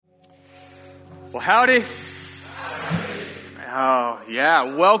Well, howdy. Oh,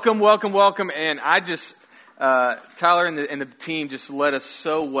 yeah. Welcome. And I just, Tyler and the team just led us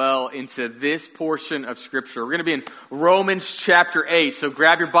so well into this portion of Scripture. We're going to be in Romans chapter 8. So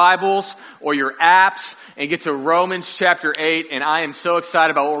grab your Bibles or your apps and get to Romans chapter 8. And I am so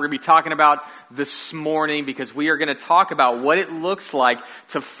excited about what we're going to be talking about this morning, because we are going to talk about what it looks like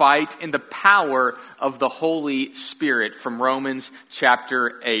to fight in the power of the Holy Spirit from Romans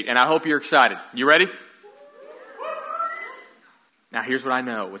chapter 8. And I hope you're excited. You ready? Now, here's what I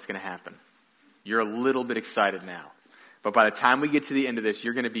know what's going to happen. You're a little bit excited now. But by the time we get to the end of this,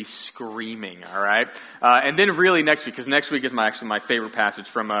 you're going to be screaming, all right? And then really next week, because next week is actually my favorite passage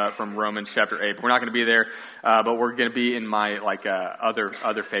from Romans chapter 8. But we're not going to be there, but we're going to be in my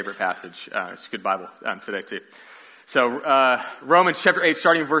other favorite passage. It's a good Bible today, too. So Romans chapter 8,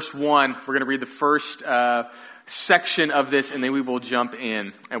 starting in verse 1, we're going to read the first section of this, and then we will jump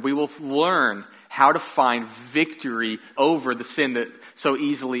in. And we will learn how to find victory over the sin that so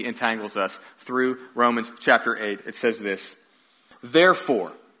easily entangles us through Romans chapter 8. It says this: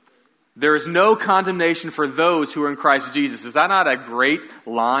 "Therefore, there is no condemnation for those who are in Christ Jesus." Is that not a great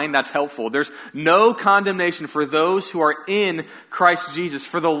line? That's helpful. There's no condemnation for those who are in Christ Jesus.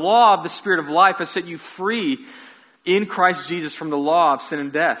 "For the law of the Spirit of life has set you free in Christ Jesus from the law of sin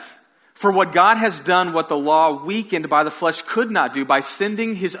and death. For what God has done, what the law weakened by the flesh could not do, by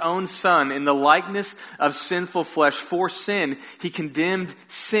sending his own Son in the likeness of sinful flesh for sin, he condemned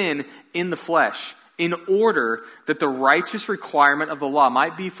sin in the flesh, in order that the righteous requirement of the law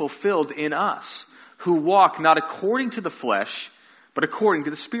might be fulfilled in us, who walk not according to the flesh, but according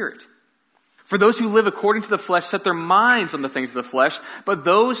to the Spirit. For those who live according to the flesh set their minds on the things of the flesh, but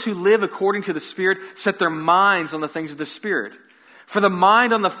those who live according to the Spirit set their minds on the things of the Spirit. For the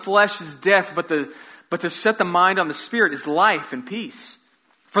mind on the flesh is death, but to set the mind on the Spirit is life and peace.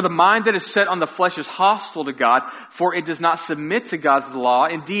 For the mind that is set on the flesh is hostile to God, for it does not submit to God's law.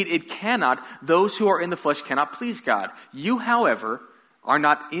 Indeed, it cannot. Those who are in the flesh cannot please God. You, however, are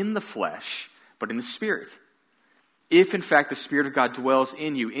not in the flesh, but in the Spirit. If, in fact, the Spirit of God dwells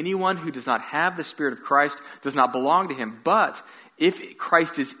in you, anyone who does not have the Spirit of Christ does not belong to him. But if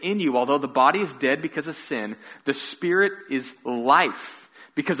Christ is in you, although the body is dead because of sin, the Spirit is life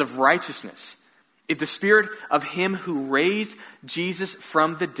because of righteousness. If the Spirit of him who raised Jesus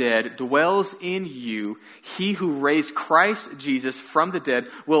from the dead dwells in you, he who raised Christ Jesus from the dead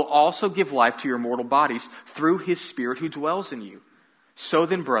will also give life to your mortal bodies through his Spirit who dwells in you. So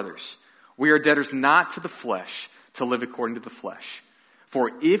then, brothers, we are debtors not to the flesh, to live according to the flesh.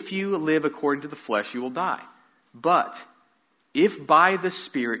 For if you live according to the flesh, you will die. But if by the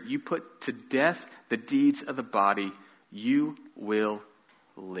Spirit you put to death the deeds of the body, you will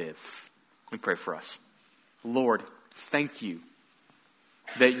live." Let me pray for us. Lord, thank you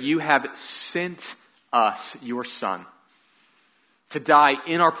that you have sent us, your Son, to die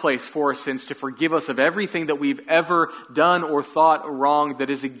in our place for our sins, to forgive us of everything that we've ever done or thought wrong that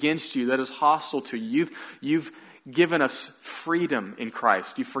is against you, that is hostile to you. You've given us freedom in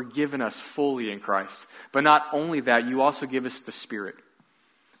Christ. You've forgiven us fully in Christ. But not only that, you also give us the Spirit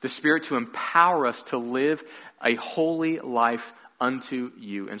to empower us to live a holy life unto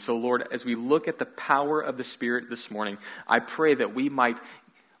you. And so, Lord, as we look at the power of the Spirit this morning, I pray that we might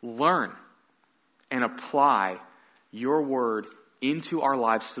learn and apply your word into our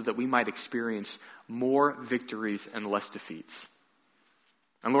lives so that we might experience more victories and less defeats.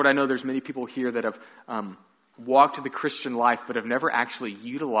 And Lord, I know there's many people here that have walked the Christian life, but have never actually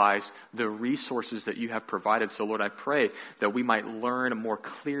utilized the resources that you have provided. So Lord, I pray that we might learn more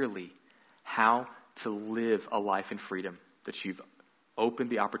clearly how to live a life in freedom that you've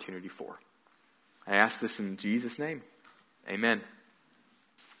opened the opportunity for. I ask this in Jesus' name. Amen.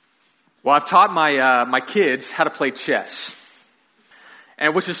 Well, I've taught my kids how to play chess,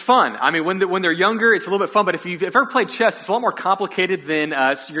 and which is fun. I mean, when they're younger, it's a little bit fun. But if you've ever played chess, it's a lot more complicated than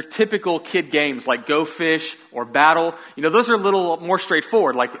your typical kid games like Go Fish or Battle. You know, those are a little more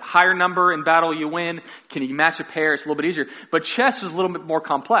straightforward. Like higher number in Battle, you win. Can you match a pair? It's a little bit easier. But chess is a little bit more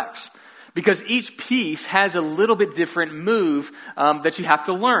complex, because each piece has a little bit different move that you have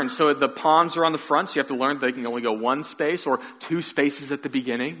to learn. So the pawns are on the front, so you have to learn they can only go one space or two spaces at the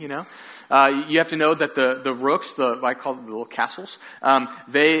beginning, you know. You have to know that the rooks, I call them the little castles,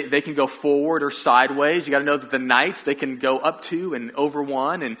 they can go forward or sideways. You got to know that the knights, they can go up two and over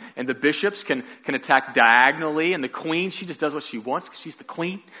one, and the bishops can attack diagonally, and the queen, she just does what she wants because she's the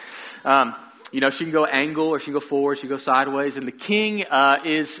queen. You know, she can go angle, or she can go forward, she can go sideways. And the king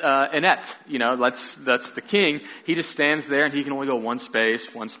is inept. You know, that's the king. He just stands there, and he can only go one space.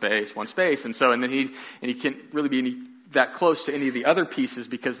 And so, and then he can't really be any that close to any of the other pieces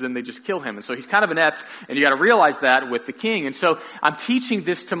because then they just kill him. And so he's kind of inept, and you got to realize that with the king. And so I'm teaching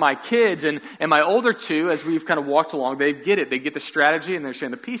this to my kids, and my older two, as we've kind of walked along, they get it. They get the strategy and they're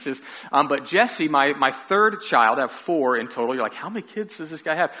sharing the pieces. But Jesse, my third child, I have 4 in total. You're like, how many kids does this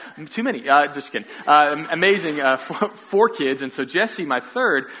guy have? Too many. Just kidding. Amazing. 4 kids. And so Jesse, my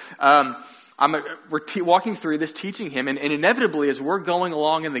third, we're walking through this, teaching him, and inevitably, as we're going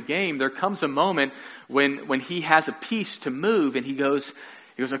along in the game, there comes a moment when he has a piece to move, and he goes,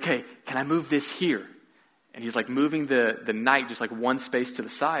 okay, can I move this here? And he's like moving the knight just like one space to the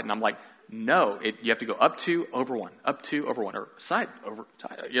side, and I'm like, no, you have to go up 2, over 1, up 2, over 1, or side, over,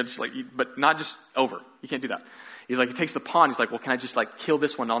 side. Just like, but not just over. You can't do that. He's like, he takes the pawn. He's like, well, can I just like kill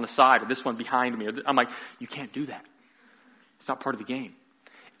this one on the side or this one behind me? I'm like, you can't do that. It's not part of the game.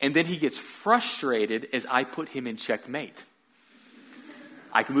 And then he gets frustrated as I put him in checkmate.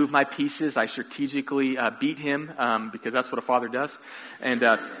 I can move my pieces. I strategically beat him because that's what a father does.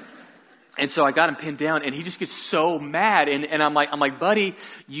 And so I got him pinned down, and he just gets so mad. And I'm like, buddy,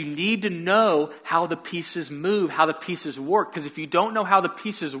 you need to know how the pieces move, how the pieces work. Because if you don't know how the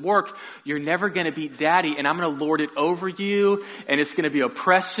pieces work, you're never going to beat Daddy, and I'm going to lord it over you, and it's going to be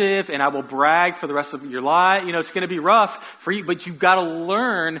oppressive, and I will brag for the rest of your life. You know, it's going to be rough for you, but you've got to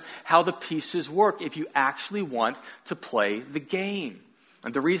learn how the pieces work if you actually want to play the game.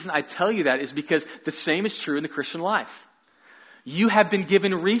 And the reason I tell you that is because the same is true in the Christian life. You have been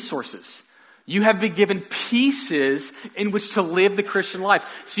given resources. You have been given pieces in which to live the Christian life.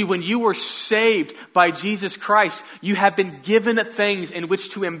 See, when you were saved by Jesus Christ, you have been given things in which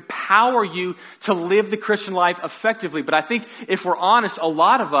to empower you to live the Christian life effectively. But I think if we're honest, a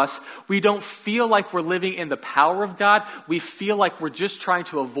lot of us, we don't feel like we're living in the power of God. We feel like we're just trying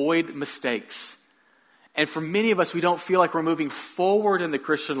to avoid mistakes. And for many of us, we don't feel like we're moving forward in the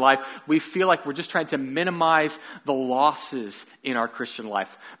Christian life. We feel like we're just trying to minimize the losses in our Christian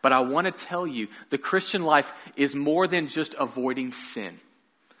life. But I want to tell you, the Christian life is more than just avoiding sin.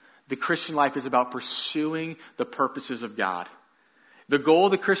 The Christian life is about pursuing the purposes of God. The goal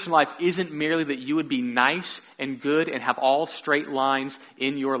of the Christian life isn't merely that you would be nice and good and have all straight lines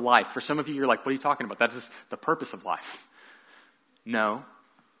in your life. For some of you, you're like, what are you talking about? That is the purpose of life. No.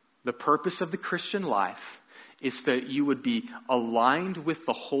 The purpose of the Christian life is that you would be aligned with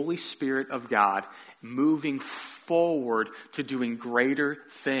the Holy Spirit of God, moving forward to doing greater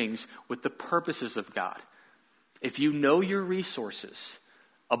things with the purposes of God. If you know your resources,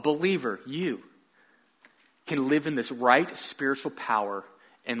 a believer, you can live in this right spiritual power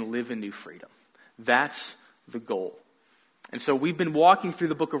and live in new freedom. That's the goal. And so we've been walking through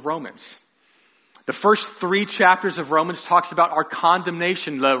the book of Romans. The first 3 chapters of Romans talks about our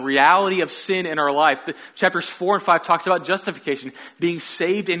condemnation, the reality of sin in our life. Chapters 4 and 5 talks about justification, being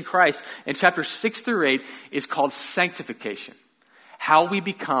saved in Christ. And chapters 6 through 8 is called sanctification, how we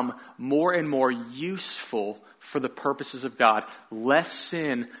become more and more useful for the purposes of God. Less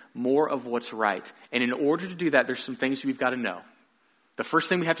sin, more of what's right. And in order to do that, there's some things we've got to know. The first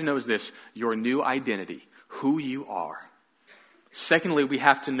thing we have to know is this: your new identity, who you are. Secondly, we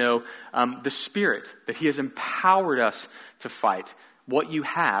have to know the Spirit, that He has empowered us to fight, what you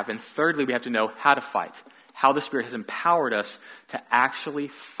have. And thirdly, we have to know how to fight, how the Spirit has empowered us to actually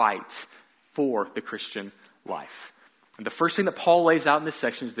fight for the Christian life. And the first thing that Paul lays out in this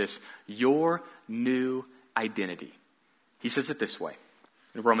section is this: your new identity. He says it this way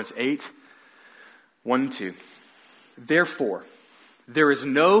in Romans 8, 1 and 2. Therefore, there is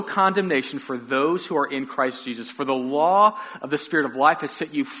no condemnation for those who are in Christ Jesus. For the law of the Spirit of life has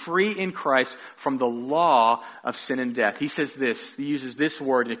set you free in Christ from the law of sin and death. He says this, he uses this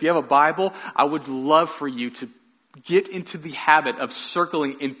word. And if you have a Bible, I would love for you to get into the habit of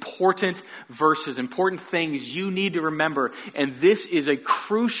circling important verses, important things you need to remember. And this is a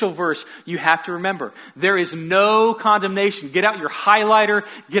crucial verse you have to remember. There is no condemnation. Get out your highlighter,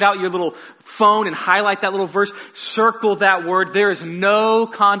 get out your little phone and highlight that little verse. Circle that word. There is no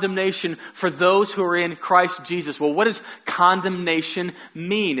condemnation for those who are in Christ Jesus. Well, what does condemnation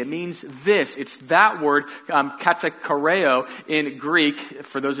mean? It means this. It's that word, katakareo in Greek,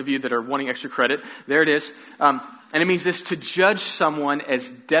 for those of you that are wanting extra credit. There it is. And it means this: to judge someone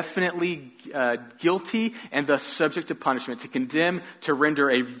as definitely guilty and thus subject to punishment. To condemn, to render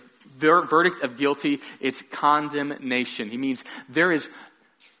a verdict of guilty, it's condemnation. He means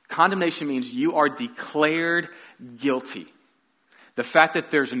condemnation means you are declared guilty. The fact that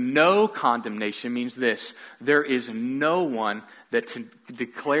there's no condemnation means this: there is no one that to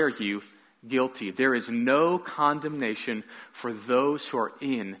declare you guilty. There is no condemnation for those who are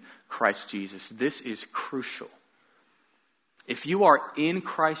in Christ Jesus. This is crucial. If you are in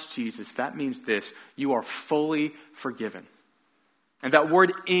Christ Jesus, that means this: you are fully forgiven. And that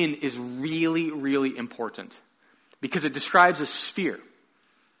word "in" is really, really important because it describes a sphere,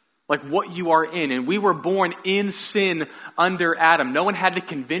 like what you are in. And we were born in sin under Adam. No one had to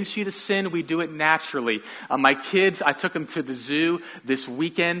convince you to sin. We do it naturally. My kids, I took them to the zoo this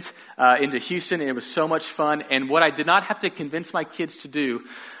weekend into Houston, and it was so much fun. And what I did not have to convince my kids to do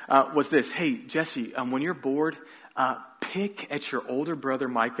was this: hey, Jesse, when you're bored, pick at your older brother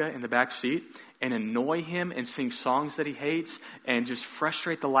Micah in the back seat and annoy him and sing songs that he hates and just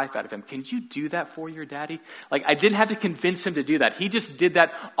frustrate the life out of him. Can you do that for your daddy? Like, I didn't have to convince him to do that. He just did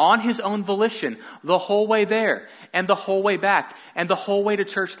that on his own volition the whole way there and the whole way back and the whole way to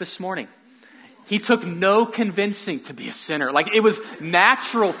church this morning. He took no convincing to be a sinner. Like, it was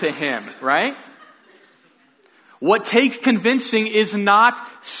natural to him, right? What takes convincing is not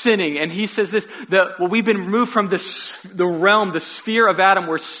sinning. And he says this, we've been removed from the realm, the sphere of Adam,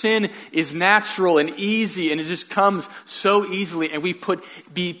 where sin is natural and easy, and it just comes so easily. And we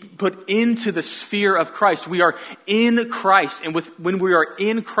be put into the sphere of Christ. We are in Christ. And when we are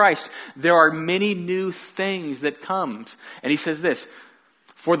in Christ, there are many new things that come. And he says this: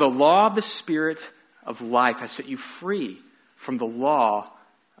 for the law of the Spirit of life has set you free from the law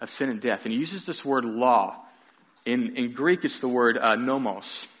of sin and death. And he uses this word law. In Greek, it's the word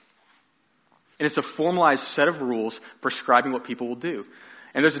nomos. And it's a formalized set of rules prescribing what people will do.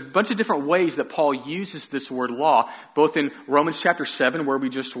 And there's a bunch of different ways that Paul uses this word law, both in Romans chapter 7, where we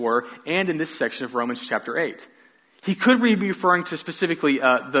just were, and in this section of Romans chapter 8. He could be referring to specifically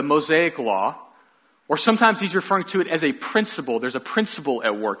the Mosaic law, or sometimes he's referring to it as a principle. There's a principle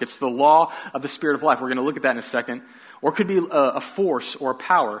at work. It's the law of the Spirit of life. We're going to look at that in a second. Or it could be a force or a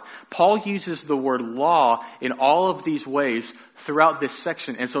power. Paul uses the word law in all of these ways throughout this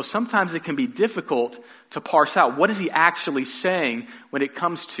section. And so sometimes it can be difficult to parse out what is he actually saying when it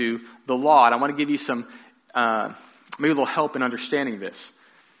comes to the law. And I want to give you some, maybe a little help in understanding this.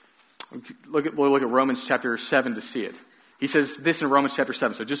 We'll look at Romans chapter 7 to see it. He says this in Romans chapter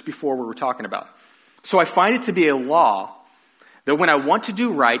 7, so just before we were talking about. So I find it to be a law that when I want to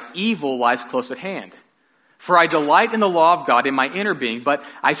do right, evil lies close at hand. For I delight in the law of God in my inner being, but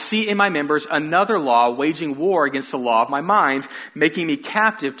I see in my members another law waging war against the law of my mind, making me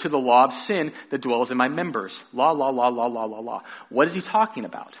captive to the law of sin that dwells in my members. Law. What is he talking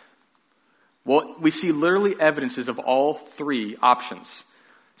about? Well, we see literally evidences of all three options.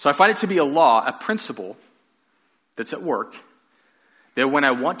 So I find it to be a law, a principle that's at work, that when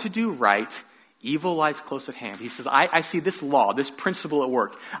I want to do right, evil lies close at hand. He says, I see this law, this principle at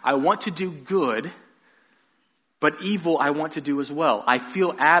work. I want to do good, but evil I want to do as well. I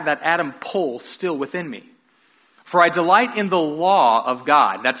feel that Adam pull still within me. For I delight in the law of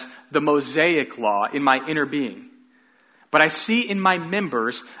God. That's the Mosaic law in my inner being. But I see in my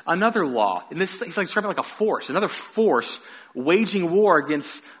members another law. And this is like describing like a force, another force waging war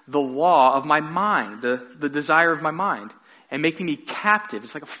against the law of my mind, the desire of my mind, and making me captive.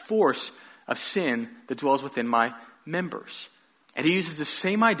 It's like a force of sin that dwells within my members. And he uses the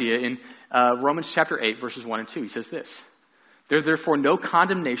same idea in Romans chapter 8, verses 1 and 2. He says this: there's therefore no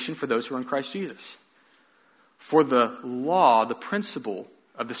condemnation for those who are in Christ Jesus. For the law, the principle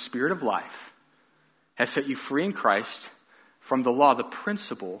of the Spirit of life, has set you free in Christ from the law, the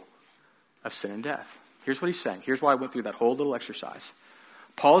principle of sin and death. Here's what he's saying. Here's why I went through that whole little exercise.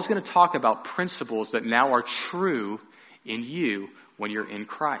 Paul is going to talk about principles that now are true in you when you're in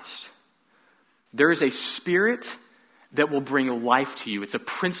Christ. There is a spirit that will bring life to you. It's a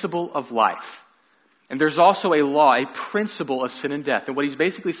principle of life. And there's also a law, a principle of sin and death. And what he's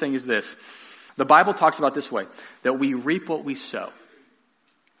basically saying is this. The Bible talks about this way, that we reap what we sow.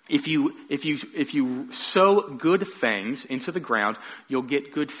 If you sow good things into the ground, you'll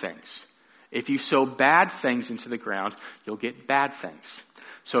get good things. If you sow bad things into the ground, you'll get bad things.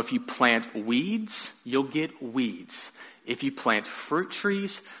 So if you plant weeds, you'll get weeds. If you plant fruit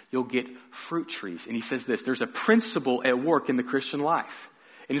trees, you'll get fruit trees. And he says this: there's a principle at work in the Christian life.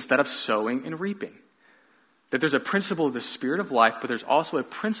 And instead of sowing and reaping, that there's a principle of the Spirit of life, but there's also a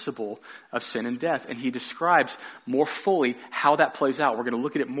principle of sin and death. And he describes more fully how that plays out. We're going to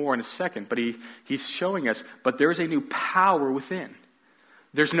look at it more in a second. But he's showing us, but there is a new power within.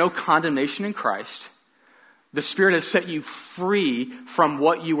 There's no condemnation in Christ. The Spirit has set you free from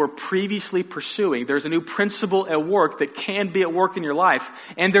what you were previously pursuing. There's a new principle at work that can be at work in your life.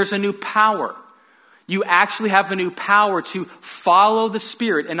 And there's a new power. You actually have a new power to follow the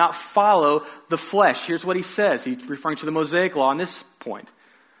Spirit and not follow the flesh. Here's what he says. He's referring to the Mosaic law on this point.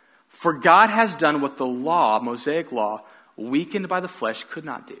 For God has done what the law, Mosaic law, weakened by the flesh, could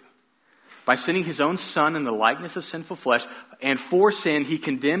not do. by sending his own Son in the likeness of sinful flesh, and for sin he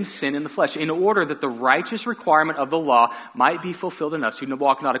condemned sin in the flesh, in order that the righteous requirement of the law might be fulfilled in us, who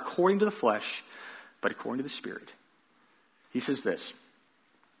walk not according to the flesh, but according to the Spirit. He says this: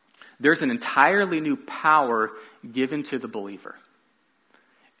 there's an entirely new power given to the believer.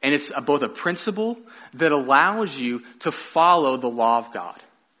 And it's both a principle that allows you to follow the law of God.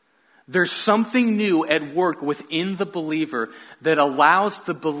 There's something new at work within the believer that allows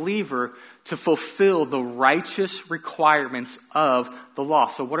the believer to fulfill the righteous requirements of the law.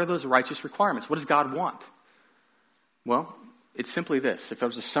 So what are those righteous requirements? What does God want? Well, it's simply this. If I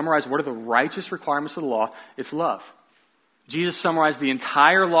was to summarize what are the righteous requirements of the law, it's love. Jesus summarized the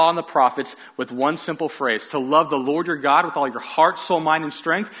entire law and the prophets with one simple phrase: to love the Lord your God with all your heart, soul, mind, and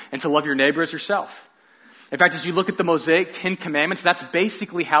strength, and to love your neighbor as yourself. In fact, as you look at the Mosaic 10 Commandments, that's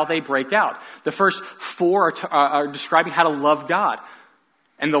basically how they break out. The first 4 are describing how to love God.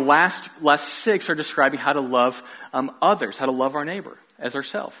 And the last 6 are describing how to love others, how to love our neighbor as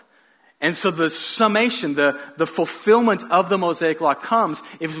ourselves. And so the summation, the fulfillment of the Mosaic Law comes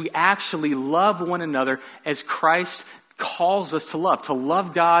if we actually love one another as Christ calls us to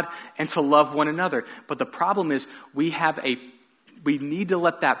love God and to love one another. But the problem is we need to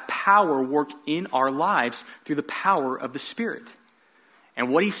let that power work in our lives through the power of the Spirit. And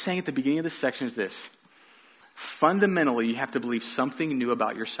what he's saying at the beginning of this section is this: fundamentally, you have to believe something new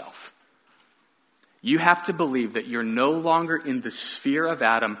about yourself. You have to believe that you're no longer in the sphere of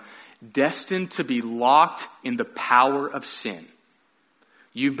Adam, destined to be locked in the power of sin.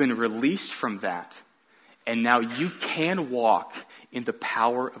 You've been released from that, and now you can walk in the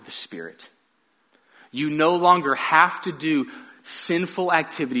power of the Spirit. You no longer have to do sinful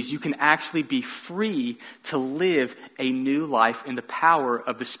activities. You can actually be free to live a new life in the power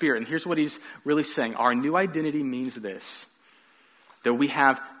of the Spirit. And here's what he's really saying. Our new identity means this: that we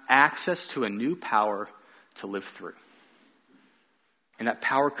have access to a new power to live through. And that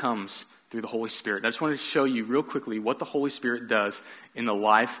power comes through the Holy Spirit. I just wanted to show you real quickly what the Holy Spirit does in the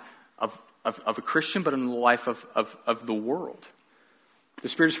life of a Christian, but in the life of the world. The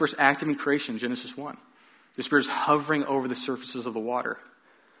Spirit is first active in creation, Genesis 1. The Spirit is hovering over the surfaces of the water.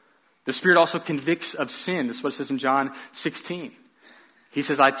 The Spirit also convicts of sin. That's what it says in John 16. He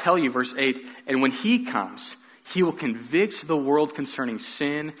says, I tell you, verse 8, and when he comes, he will convict the world concerning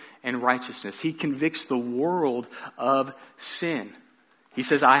sin and righteousness. He convicts the world of sin. He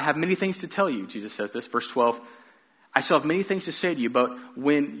says, I have many things to tell you. Jesus says this, verse 12. I still have many things to say to you, but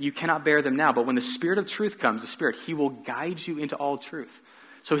when you cannot bear them now. But when the Spirit of truth comes, the Spirit, he will guide you into all truth.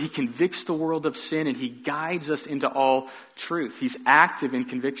 So he convicts the world of sin and he guides us into all truth. He's active in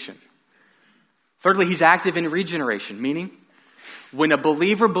conviction. Thirdly, he's active in regeneration, meaning when a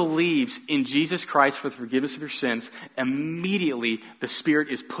believer believes in Jesus Christ for the forgiveness of your sins, immediately the Spirit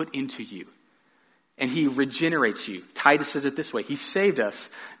is put into you and he regenerates you. Titus says it this way: he saved us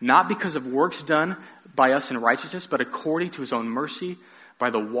not because of works done by us in righteousness, but according to his own mercy, by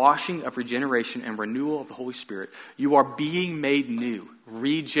the washing of regeneration and renewal of the Holy Spirit. You are being made new,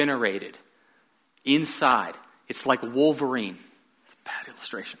 regenerated inside. It's like Wolverine. It's a bad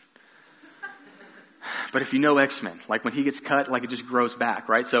illustration. But if you know X-Men, like when he gets cut, like it just grows back,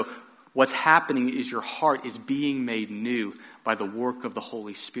 right? So what's happening is your heart is being made new by the work of the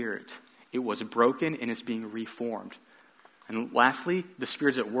Holy Spirit. It was broken and it's being reformed. And lastly, the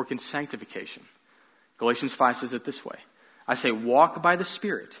Spirit's at work in sanctification. Galatians 5 says it this way: I say, walk by the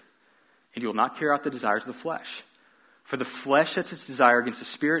Spirit, and you will not carry out the desires of the flesh. For the flesh sets its desire against the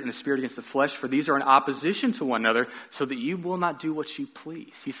Spirit, and the Spirit against the flesh, for these are in opposition to one another, so that you will not do what you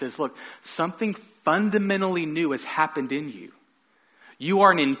please. He says, look, something fundamentally new has happened in you. You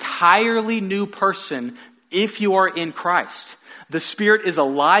are an entirely new person if you are in Christ. The Spirit is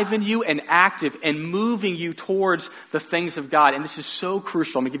alive in you and active and moving you towards the things of God. And this is so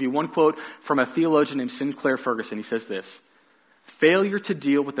crucial. I'm going to give you one quote from a theologian named Sinclair Ferguson. He says this: failure to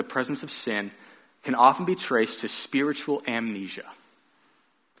deal with the presence of sin can often be traced to spiritual amnesia,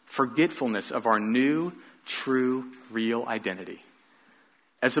 forgetfulness of our new, true, real identity.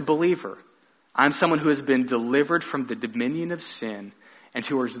 As a believer, I'm someone who has been delivered from the dominion of sin and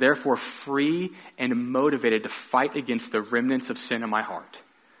who is therefore free and motivated to fight against the remnants of sin in my heart.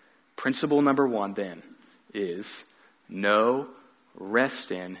 Principle number 1 then is know,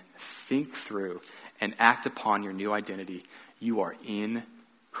 rest in, think through, and act upon your new identity. You are in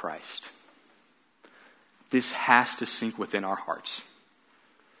Christ. This has to sink within our hearts.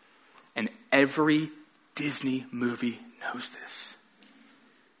 And every Disney movie knows this.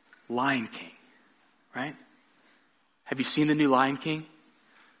 Lion King, right? Have you seen the new Lion King?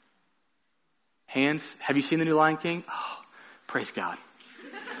 Hands, have you seen the new Lion King? Oh, praise God.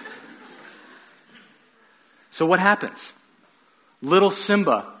 So what happens? Little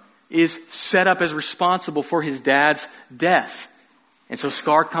Simba is set up as responsible for his dad's death. And so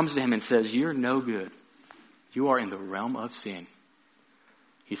Scar comes to him and says, you're no good. You are in the realm of sin.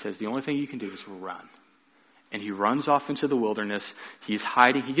 He says, the only thing you can do is run. And he runs off into the wilderness. He's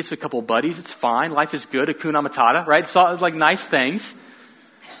hiding. He gets a couple buddies. It's fine. Life is good. Hakuna Matata, right? It's all like nice things.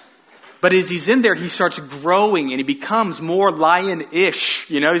 But as he's in there, he starts growing and he becomes more lion-ish.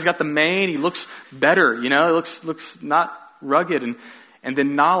 He's got the mane. He looks better. He looks not rugged. And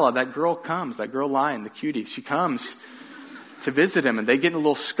then Nala, that girl lion, the cutie, she comes to visit him. And they get in a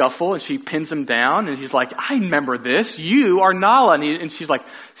little scuffle and she pins him down. And he's like, I remember this. You are Nala. And she's like,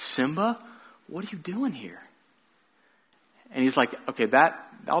 Simba, what are you doing here? And he's like, okay,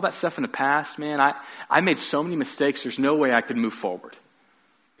 all that stuff in the past, man, I made so many mistakes, there's no way I could move forward.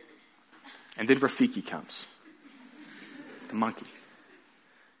 And then Rafiki comes, the monkey.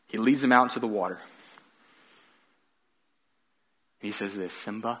 He leads him out into the water. He says this,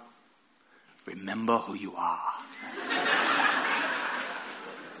 Simba, remember who you are.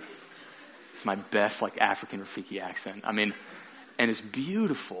 It's my best African Rafiki accent. And it's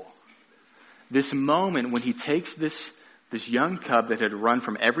beautiful. This moment when he takes this young cub that had run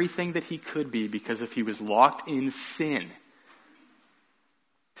from everything that he could be because if he was locked in sin,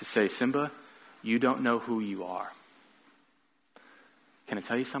 to say, Simba, you don't know who you are. Can I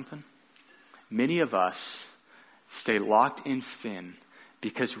tell you something? Many of us stay locked in sin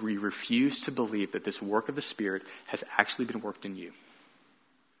because we refuse to believe that this work of the Spirit has actually been worked in you.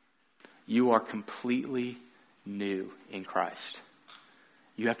 You are completely new in Christ.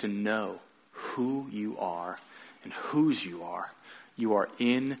 You have to know who you are and whose you are. You are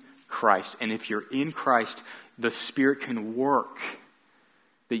in Christ. And if you're in Christ, the Spirit can work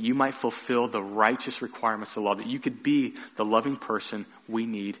that you might fulfill the righteous requirements of law, that you could be the loving person we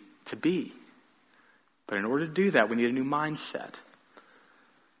need to be. But in order to do that, we need a new mindset.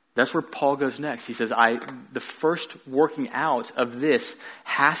 That's where Paul goes next. He says, the first working out of this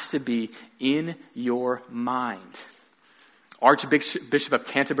has to be in your mind. Archbishop of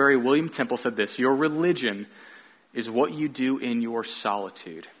Canterbury, William Temple, said this, your religion is what you do in your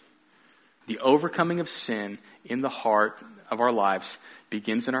solitude. The overcoming of sin in the heart of our lives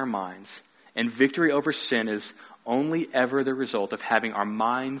begins in our minds, and victory over sin is only ever the result of having our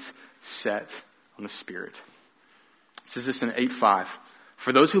minds set on the Spirit. It says this in 8:5.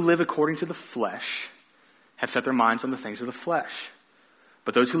 For those who live according to the flesh have set their minds on the things of the flesh,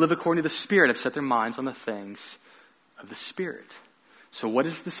 but those who live according to the Spirit have set their minds on the things of the Spirit. So what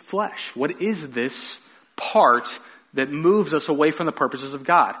is this flesh? What is this part that moves us away from the purposes of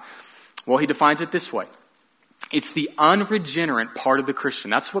God? Well, he defines it this way. It's the unregenerate part of the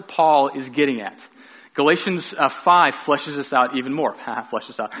Christian. That's what Paul is getting at. Galatians 5 fleshes this out even more.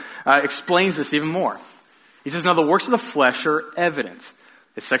 Explains this even more. He says, now the works of the flesh are evident.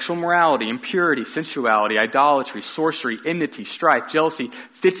 It's sexual immorality, impurity, sensuality, idolatry, sorcery, enmity, strife, jealousy,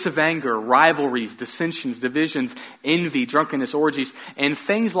 fits of anger, rivalries, dissensions, divisions, envy, drunkenness, orgies, and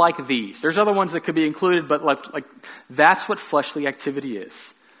things like these. There's other ones that could be included, but like that's what fleshly activity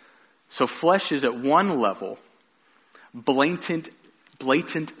is. So flesh is at one level blatant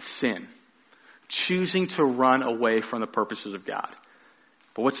sin, choosing to run away from the purposes of God.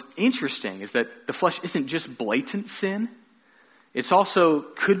 But what's interesting is that the flesh isn't just blatant sin. It's also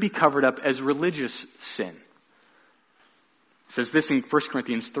could be covered up as religious sin. It says this in 1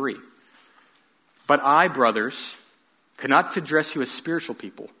 Corinthians 3. But I, brothers, could not address you as spiritual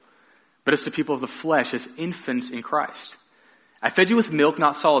people, but as the people of the flesh, as infants in Christ. I fed you with milk,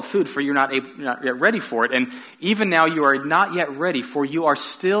 not solid food, for you're not yet ready for it. And even now you are not yet ready, for you are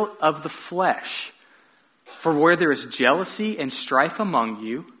still of the flesh. For where there is jealousy and strife among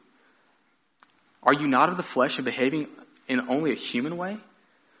you, are you not of the flesh and behaving in only a human way?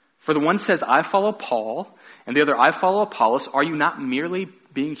 For the one says, I follow Paul, and the other, I follow Apollos. Are you not merely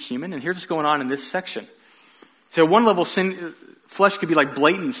being human? And here's what's going on in this section. So at one level, flesh could be like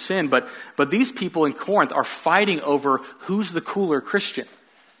blatant sin, but these people in Corinth are fighting over who's the cooler Christian.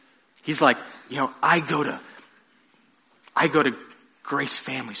 He's like, I go to Grace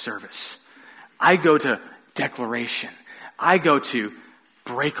Family Service. I go to Declaration. I go to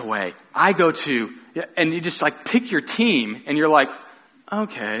Breakaway. I go to, and you just pick your team, and you're like,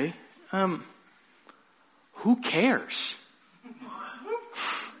 okay, who cares?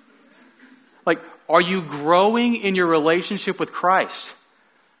 Are you growing in your relationship with Christ?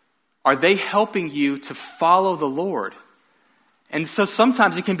 Are they helping you to follow the Lord? And so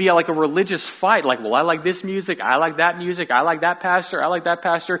sometimes it can be like a religious fight. I like this music. I like that music. I like that pastor. I like that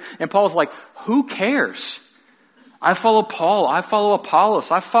pastor. And Paul's like, who cares? I follow Paul. I follow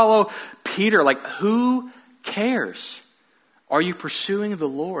Apollos. I follow Peter. Who cares? Are you pursuing the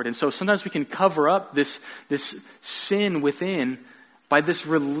Lord? And so sometimes we can cover up this sin within by this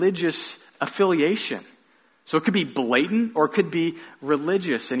religious affiliation. So it could be blatant or it could be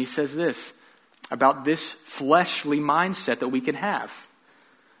religious. And he says this about this fleshly mindset that we can have.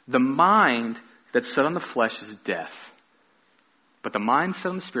 The mind that's set on the flesh is death, but the mind set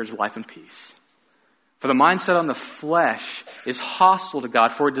on the Spirit is life and peace. For the mind set on the flesh is hostile to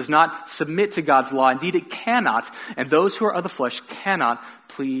God, for it does not submit to God's law. Indeed, it cannot, and those who are of the flesh cannot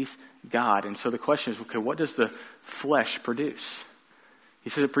please God. And so the question is, okay, what does the flesh produce? He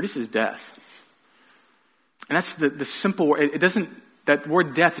says it produces death. And that's the simple, that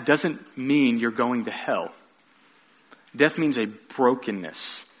word death doesn't mean you're going to hell. Death means a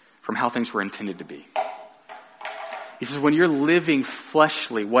brokenness from how things were intended to be. He says when you're living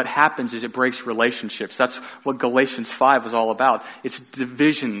fleshly, what happens is it breaks relationships. That's what Galatians 5 was all about. It's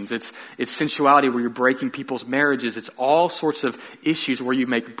divisions. It's sensuality where you're breaking people's marriages. It's all sorts of issues where you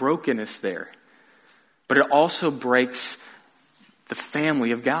make brokenness there. But it also breaks the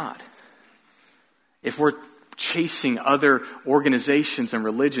family of God. If we're chasing other organizations and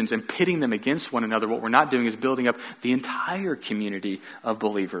religions and pitting them against one another, what we're not doing is building up the entire community of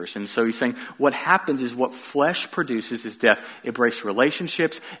believers. And so he's saying what happens is what flesh produces is death. It breaks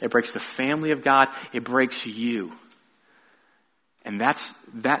relationships. It breaks the family of God. It breaks you. And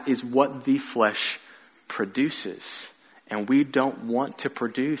that is what the flesh produces. And we don't want to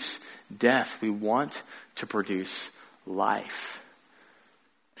produce death. We want to produce life.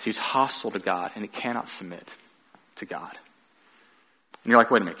 So he's hostile to God, and it cannot submit to God. And you're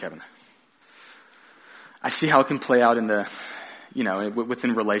like, wait a minute, Kevin. I see how it can play out in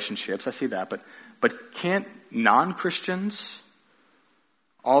within relationships. I see that. But can't non-Christians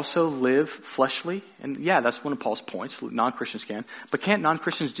also live fleshly? And yeah, that's one of Paul's points. Non-Christians can. But can't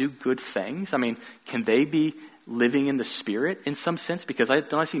non-Christians do good things? I mean, can they be living in the Spirit in some sense? Because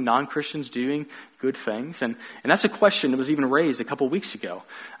don't I see non-Christians doing good things? And that's a question that was even raised a couple weeks ago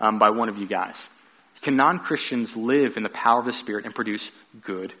by one of you guys. Can non-Christians live in the power of the Spirit and produce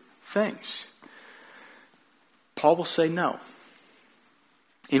good things? Paul will say no.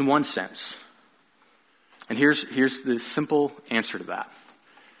 In one sense. And here's the simple answer to that.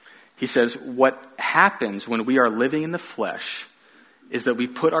 He says, what happens when we are living in the flesh is that we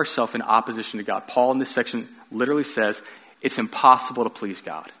put ourselves in opposition to God. Paul in this section literally says, it's impossible to please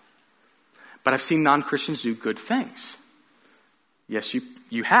God. But I've seen non-Christians do good things. Yes,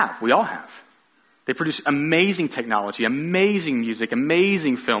 you have. We all have. They produce amazing technology, amazing music,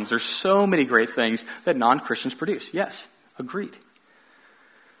 amazing films. There's so many great things that non-Christians produce. Yes, agreed.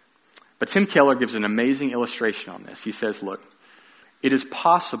 But Tim Keller gives an amazing illustration on this. He says, look, it is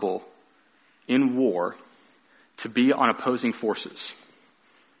possible in war to be on opposing forces.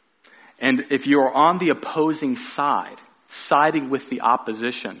 And if you are on the opposing side, siding with the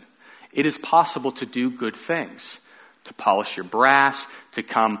opposition, it is possible to do good things, to polish your brass, to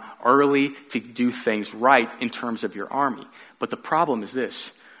come early, to do things right in terms of your army. But the problem is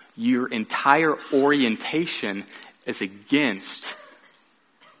this: your entire orientation is against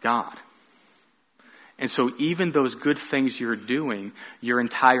God. And so even those good things you're doing, your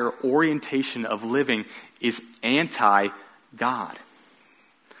entire orientation of living is anti-God.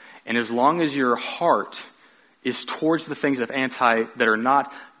 And as long as your heart is towards the things that are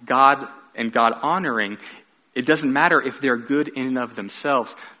not God and God honoring, it doesn't matter if they're good in and of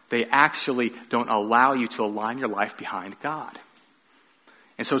themselves. They actually don't allow you to align your life behind God.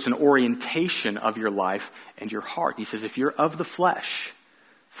 And so it's an orientation of your life and your heart. He says if you're of the flesh,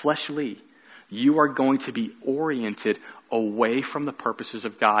 fleshly, you are going to be oriented away from the purposes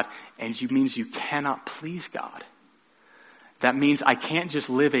of God, and it means you cannot please God. That means I can't just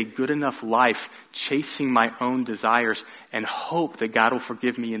live a good enough life chasing my own desires and hope that God will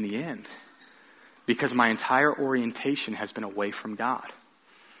forgive me in the end, because my entire orientation has been away from God.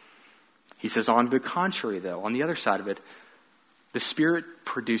 He says, on the contrary, though, on the other side of it, the Spirit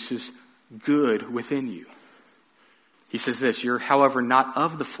produces good within you. He says this, you're, however, not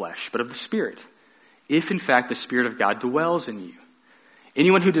of the flesh, but of the Spirit, if in fact the Spirit of God dwells in you.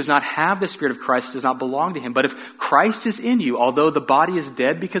 Anyone who does not have the Spirit of Christ does not belong to him. But if Christ is in you, although the body is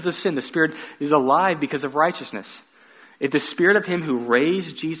dead because of sin, the Spirit is alive because of righteousness. If the Spirit of him who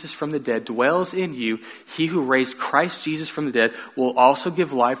raised Jesus from the dead dwells in you, he who raised Christ Jesus from the dead will also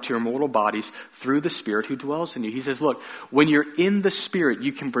give life to your mortal bodies through the Spirit who dwells in you. He says, look, when you're in the Spirit,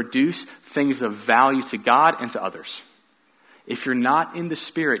 you can produce things of value to God and to others. If you're not in the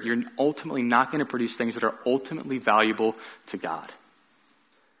Spirit, you're ultimately not going to produce things that are ultimately valuable to God.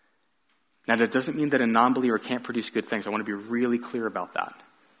 Now, that doesn't mean that a non-believer can't produce good things. I want to be really clear about that.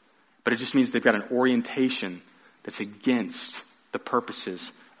 but it just means they've got an orientation that's against the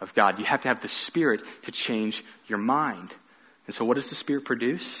purposes of God. You have to have the Spirit to change your mind. And so what does the Spirit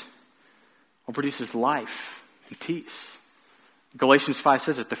produce? Well, it produces life and peace. Galatians 5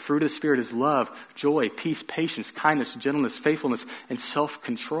 says that the fruit of the Spirit is love, joy, peace, patience, kindness, gentleness, faithfulness, and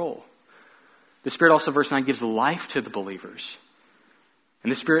self-control. The Spirit also, verse 9, gives life to the believers.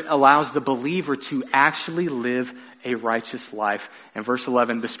 And the Spirit allows the believer to actually live a righteous life. And verse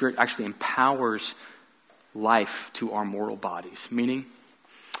 11, the Spirit actually empowers life to our mortal bodies. Meaning,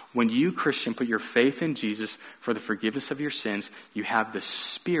 when you, Christian, put your faith in Jesus for the forgiveness of your sins, you have the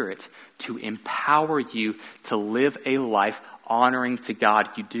Spirit to empower you to live a life honoring to God.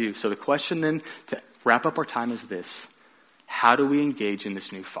 You do. So the question then, to wrap up our time, is this. How do we engage in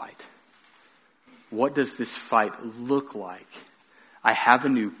this new fight? What does this fight look like?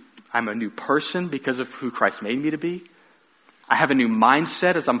 I'm a new person because of who Christ made me to be. I have a new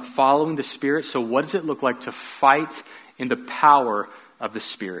mindset as I'm following the Spirit. So what does it look like to fight in the power of the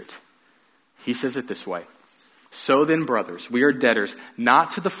Spirit? He says it this way. So then, brothers, we are debtors,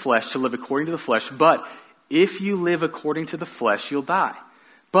 not to the flesh, to live according to the flesh, but if you live according to the flesh, you'll die.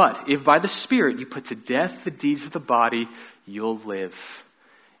 But if by the Spirit you put to death the deeds of the body, you'll live.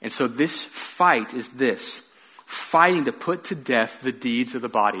 And so this fight is this. Fighting to put to death the deeds of the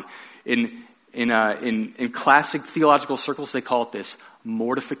body. In classic theological circles, they call it this,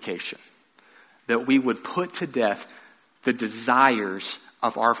 mortification. That we would put to death the desires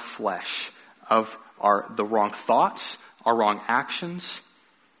of our flesh, of the wrong thoughts, our wrong actions,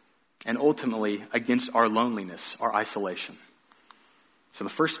 and ultimately against our loneliness, our isolation. So the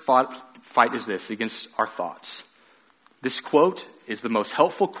first fight is this, against our thoughts. This quote is the most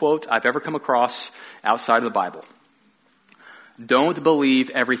helpful quote I've ever come across outside of the Bible. Don't believe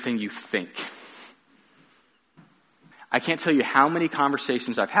everything you think. I can't tell you how many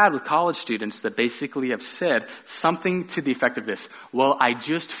conversations I've had with college students that basically have said something to the effect of this. Well, I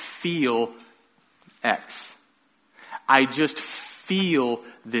just feel X. I just feel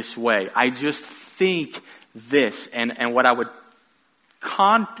this way. I just think this. And what I would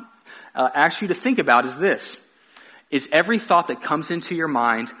ask you to think about is this. Is every thought that comes into your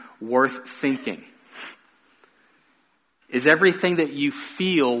mind worth thinking? Is everything that you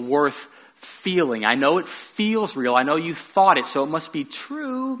feel worth feeling? I know it feels real. I know you thought it, so it must be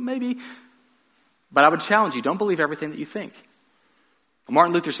true, maybe. But I would challenge you, don't believe everything that you think.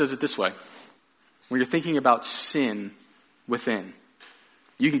 Martin Luther says it this way. When you're thinking about sin within,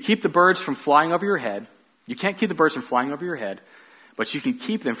 you can keep the birds from flying over your head. You can't keep the birds from flying over your head, but you can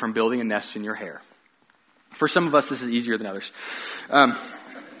keep them from building a nest in your hair. For some of us, this is easier than others.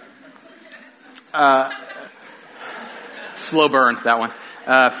 Slow burn, that one.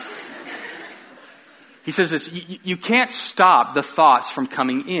 He says this, you can't stop the thoughts from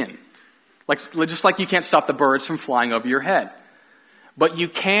coming in. Just like you can't stop the birds from flying over your head. But you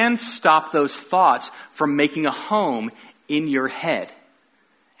can stop those thoughts from making a home in your head.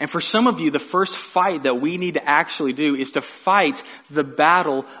 And for some of you, the first fight that we need to actually do is to fight the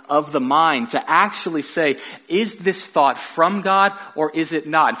battle of the mind. To actually say, is this thought from God or is it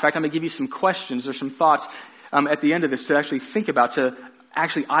not? In fact, I'm going to give you some questions or some thoughts at the end of this to actually think about, to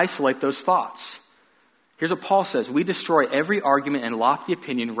actually isolate those thoughts. Here's what Paul says. We destroy every argument and lofty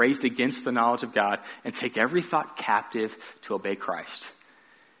opinion raised against the knowledge of God and take every thought captive to obey Christ.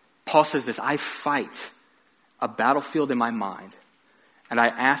 Paul says this, I fight a battlefield in my mind. And I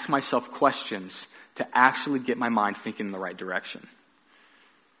ask myself questions to actually get my mind thinking in the right direction.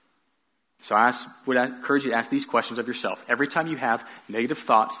 So I would encourage you to ask these questions of yourself. Every time you have negative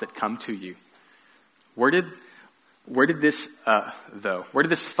thoughts that come to you, where did this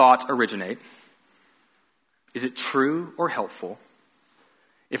thought originate? Is it true or helpful?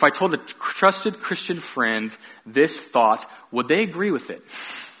 If I told a trusted Christian friend this thought, would they agree with it?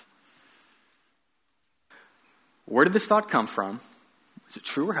 Where did this thought come from? Is it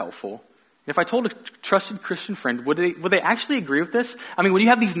true or helpful? If I told a trusted Christian friend, would they actually agree with this? I mean, when you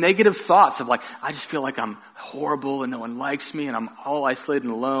have these negative thoughts of like, I just feel like I'm horrible and no one likes me and I'm all isolated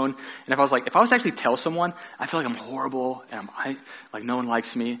and alone. And if I was to actually tell someone, I feel like I'm horrible and like no one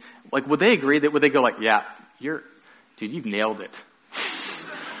likes me, like would they agree? Would they go like, yeah, you've nailed it?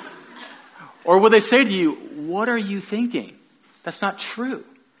 Or would they say to you, what are you thinking? That's not true.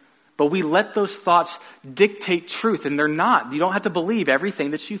 But we let those thoughts dictate truth, and they're not. You don't have to believe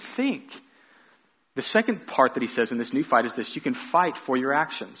everything that you think. The second part that he says in this new fight is this: you can fight for your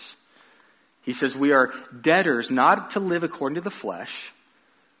actions. He says we are debtors not to live according to the flesh,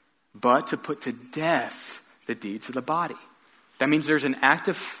 but to put to death the deeds of the body. That means there's an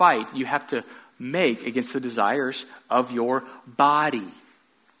active fight you have to make against the desires of your body.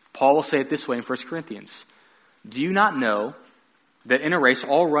 Paul will say it this way in 1 Corinthians. Do you not know that in a race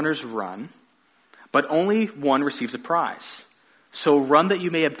all runners run, but only one receives a prize? So run that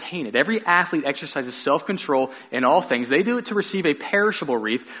you may obtain it. Every athlete exercises self-control in all things. They do it to receive a perishable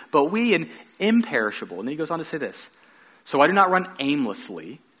wreath, but we an imperishable. And then he goes on to say this. So I do not run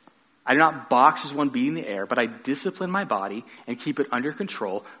aimlessly. I do not box as one beating the air, but I discipline my body and keep it under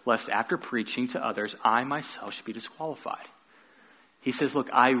control, lest after preaching to others, I myself should be disqualified. He says, look,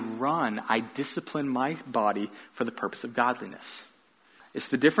 I discipline my body for the purpose of godliness. It's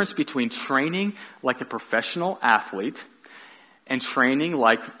the difference between training like a professional athlete and training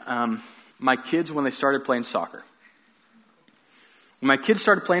like my kids when they started playing soccer. When my kids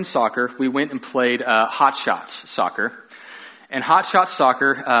started playing soccer, we went and played hot shots soccer. And hot shot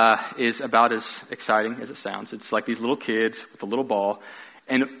soccer is about as exciting as it sounds. It's like these little kids with a little ball.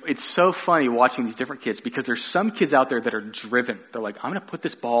 And it's so funny watching these different kids because there's some kids out there that are driven. They're like, I'm going to put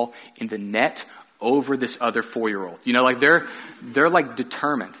this ball in the net over this other 4-year-old. You know, like they're like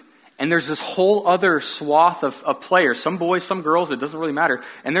determined. And there's this whole other swath of players, some boys, some girls, it doesn't really matter.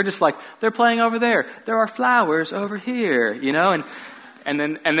 And they're just like, they're playing over there. There are flowers over here, you know, and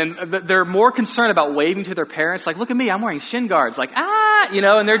then they're more concerned about waving to their parents, like, look at me, I'm wearing shin guards, like, you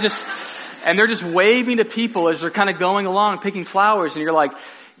know, and they're just waving to people as they're kind of going along, picking flowers, and you're like,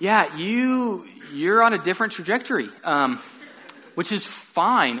 yeah, you're on a different trajectory, which is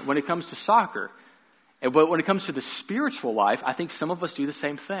fine when it comes to soccer. But when it comes to the spiritual life, I think some of us do the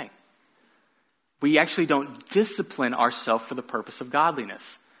same thing. We actually don't discipline ourselves for the purpose of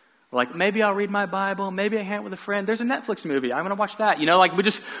godliness. Like, maybe I'll read my Bible, maybe I hang out with a friend. There's a Netflix movie, I'm going to watch that. You know, like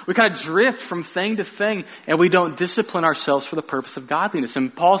we kind of drift from thing to thing, and we don't discipline ourselves for the purpose of godliness.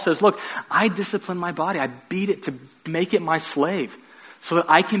 And Paul says, look, I discipline my body. I beat it to make it my slave so that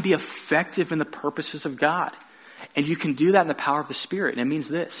I can be effective in the purposes of God. And you can do that in the power of the Spirit. And it means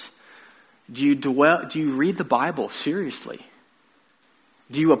this. Do you read the Bible seriously?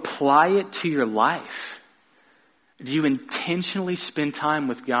 Do you apply it to your life? Do you intentionally spend time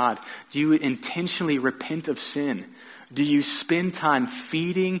with God? Do you intentionally repent of sin? Do you spend time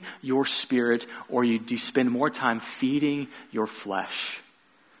feeding your spirit, or do you spend more time feeding your flesh?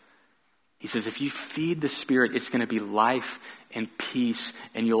 He says if you feed the Spirit, it's going to be life and peace,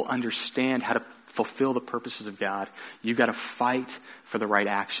 and you'll understand how to fulfill the purposes of God. You've got to fight for the right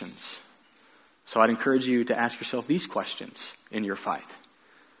actions. So I'd encourage you to ask yourself these questions in your fight.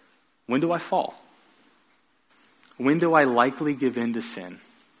 When do I fall? When do I likely give in to sin?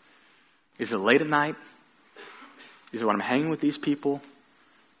 Is it late at night? Is it when I'm hanging with these people?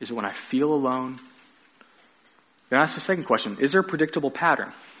 Is it when I feel alone? Then ask the second question. Is there a predictable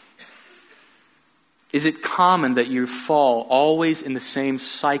pattern? Is it common that you fall always in the same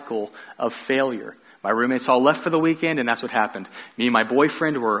cycle of failure? My roommates all left for the weekend, and that's what happened. Me and my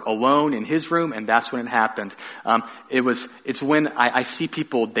boyfriend were alone in his room, and that's when it happened. It's when I see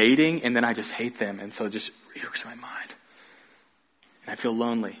people dating, and then I just hate them, and so it just reworks my mind. And I feel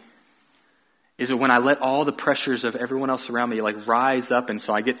lonely. Is it when I let all the pressures of everyone else around me like rise up, and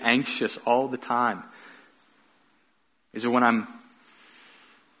so I get anxious all the time? Is it when I'm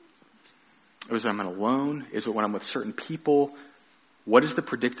alone? Is it when I'm with certain people? What is the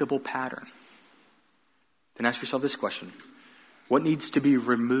predictable pattern? Then ask yourself this question. What needs to be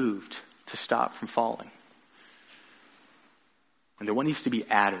removed to stop from falling? And then what needs to be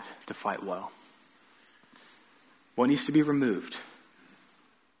added to fight well? What needs to be removed?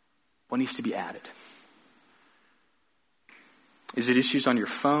 What needs to be added? Is it issues on your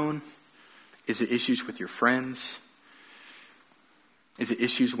phone? Is it issues with your friends? Is it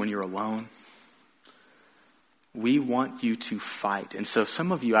issues when you're alone? We want you to fight. And so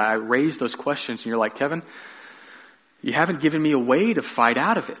some of you, I raise those questions and you're like, Kevin, you haven't given me a way to fight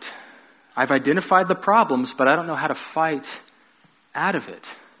out of it. I've identified the problems, but I don't know how to fight out of it.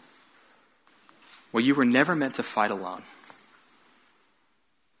 Well, you were never meant to fight alone.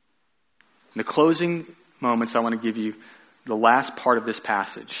 In the closing moments, I want to give you the last part of this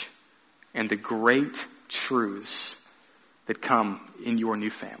passage and the great truths that come in your new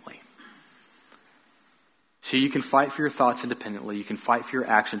family. So you can fight for your thoughts independently, you can fight for your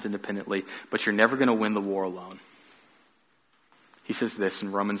actions independently, but you're never going to win the war alone. He says this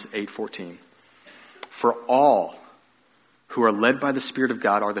in Romans 8:14. For all who are led by the Spirit of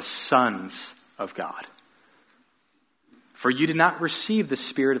God are the sons of God. For you did not receive the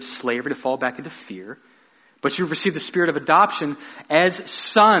spirit of slavery to fall back into fear, but you've received the spirit of adoption as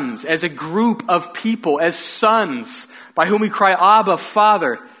sons, as a group of people, as sons, by whom we cry, Abba,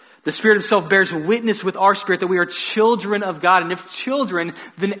 Father. The Spirit himself bears witness with our spirit that we are children of God. And if children,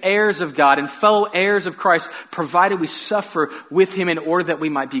 then heirs of God and fellow heirs of Christ, provided we suffer with him in order that we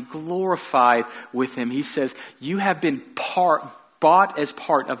might be glorified with him. He says, you have been bought as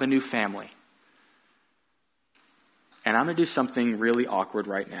part of a new family. And I'm going to do something really awkward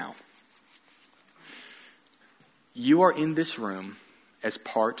right now. You are in this room as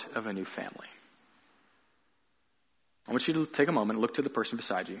part of a new family. I want you to take a moment and look to the person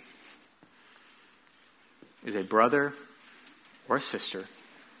beside you. Is a brother or a sister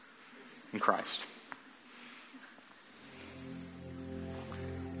in Christ.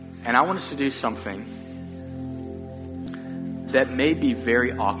 And I want us to do something that may be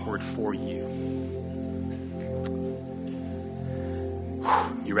very awkward for you.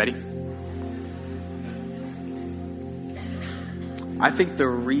 You ready? I think the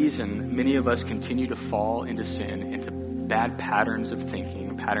reason many of us continue to fall into sin, into bad patterns of thinking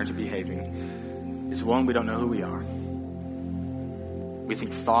and patterns of behaving, is one, we don't know who we are. We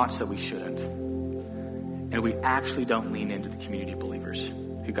think thoughts that we shouldn't. And we actually don't lean into the community of believers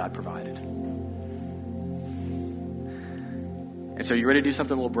who God provided. And so you ready to do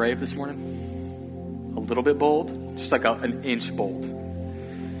something a little brave this morning? A little bit bold? Just like an inch bold.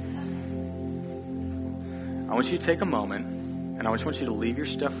 I want you to take a moment, and I just want you to leave your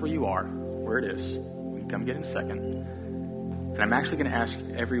stuff where you are, where it is. We can come get it in a second. And I'm actually going to ask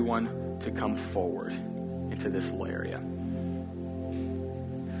everyone to come forward into this little area.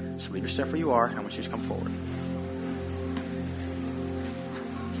 So leave your stuff where you are, and I want you to come forward.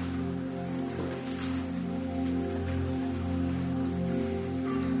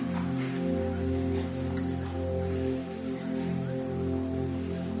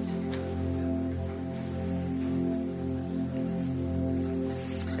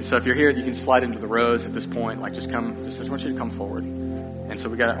 So if you're here, you can slide into the rows at this point. Like just want you to come forward. And so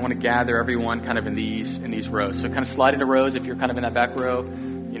I want to gather everyone kind of in these rows. So kind of slide into rows if you're kind of in that back row,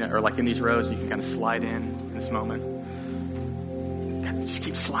 or like in these rows, you can kind of slide in this moment. Just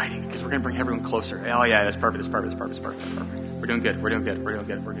keep sliding because we're going to bring everyone closer. Oh yeah, that's perfect. That's perfect. We're doing good. We're doing good.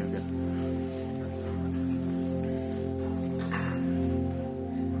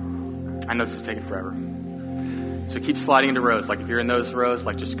 I know this is taking forever. So keep sliding into rows. Like if you're in those rows,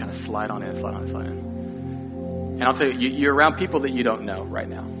 like just kind of slide on in. And I'll tell you, you're around people that you don't know right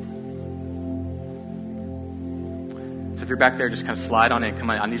now. So if you're back there, just kind of slide on in. Come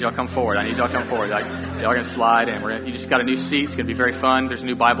on, I need y'all to come forward. Like y'all going to slide in. You just got a new seat. It's going to be very fun. There's a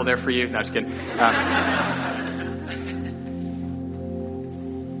new Bible there for you. No, just kidding.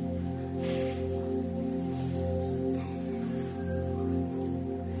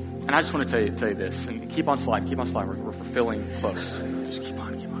 And I just want to tell you this, and keep on sliding. We're fulfilling close. Just keep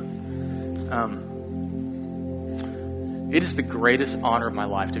on. It is the greatest honor of my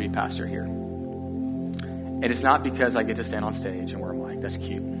life to be pastor here. And it's not because I get to stand on stage and wear a mic. That's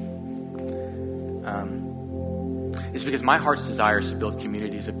cute. It's because my heart's desire is to build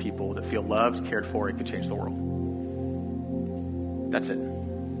communities of people that feel loved, cared for, and can change the world. That's it.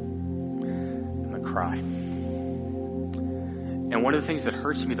 I'm going to cry. And one of the things that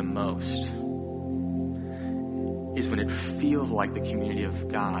hurts me the most is when it feels like the community of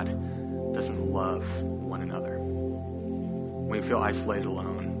God doesn't love one another. When we feel isolated,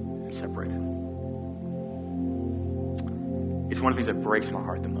 alone, and separated. It's one of the things that breaks my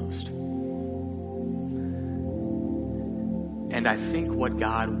heart the most. And I think what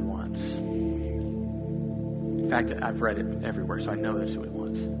God wants, in fact, I've read it everywhere, so I know that's what he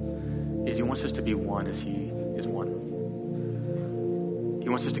wants, is he wants us to be one as he is one. He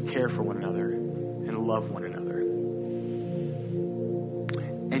wants us to care for one another and love one another.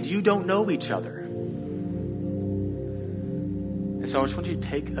 And you don't know each other. And so I just want you to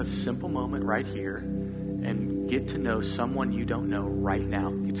take a simple moment right here and get to know someone you don't know right now.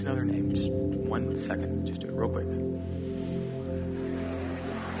 Get to know their name. Just 1 second. Just do it real quick.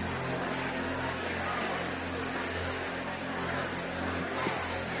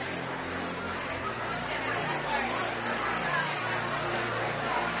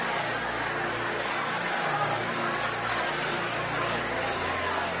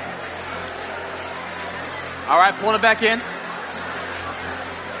 All right, pulling it back in.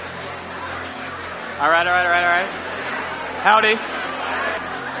 All right. Howdy.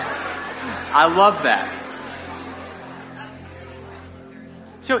 I love that.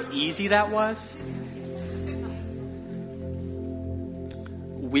 See how easy that was?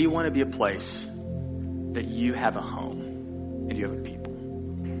 We want to be a place that you have a home and you have a people.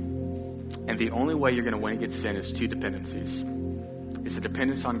 And the only way you're going to win against sin is two dependencies. It's a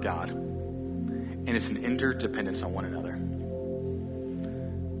dependence on God, and it's an interdependence on one another.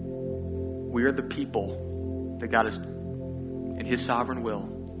 We are the people that God has, in his sovereign will,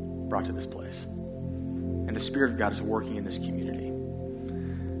 brought to this place. And the Spirit of God is working in this community.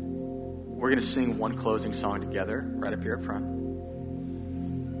 We're going to sing one closing song together right up here up front.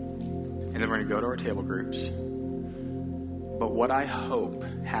 And then we're going to go to our table groups. But what I hope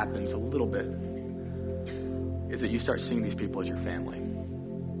happens a little bit is that you start seeing these people as your family.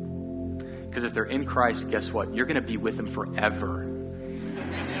 Because if they're in Christ, guess what? You're going to be with them forever.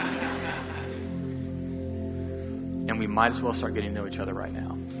 And we might as well start getting to know each other right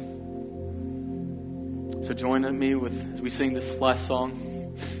now. So join me as we sing this last song.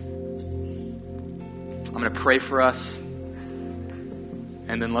 I'm going to pray for us.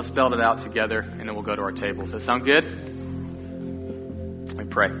 And then let's belt it out together, and then we'll go to our tables. Does that sound good? Let me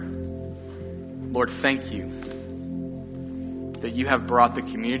pray. Lord, thank you that you have brought the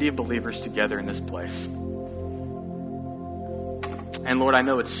community of believers together in this place. And Lord, I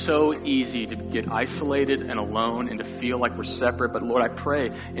know it's so easy to get isolated and alone and to feel like we're separate. But Lord, I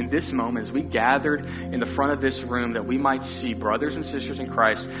pray in this moment as we gathered in the front of this room that we might see brothers and sisters in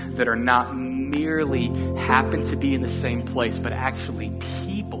Christ that are not merely happen to be in the same place, but actually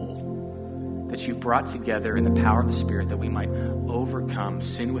people that you've brought together in the power of the Spirit, that we might overcome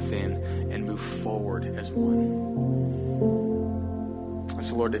sin within and move forward as one.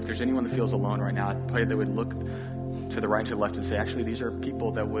 So Lord, if there's anyone that feels alone right now, I pray they would look to the right and to the left and say, actually, these are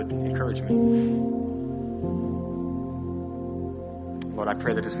people that would encourage me. Lord, I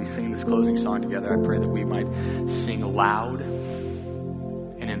pray that as we sing this closing song together, I pray that we might sing loud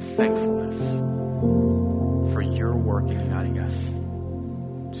and in thankfulness for your work in uniting us.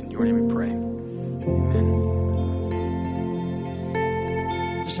 It's in your name we pray. Amen.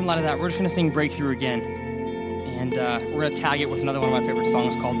 Just in light of that, we're just going to sing Breakthrough again. And we're going to tag it with another one of my favorite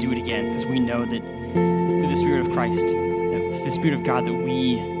songs called Do It Again, because we know that through the Spirit of Christ, that the Spirit of God, that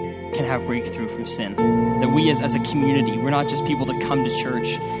we can have breakthrough from sin. That we as a community, we're not just people that come to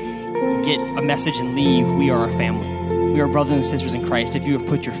church, get a message and leave. We are a family. We are brothers and sisters in Christ. If you have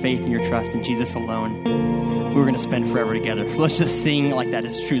put your faith and your trust in Jesus alone, we're going to spend forever together. So let's just sing like that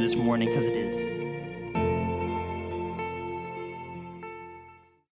is true this morning, because it is.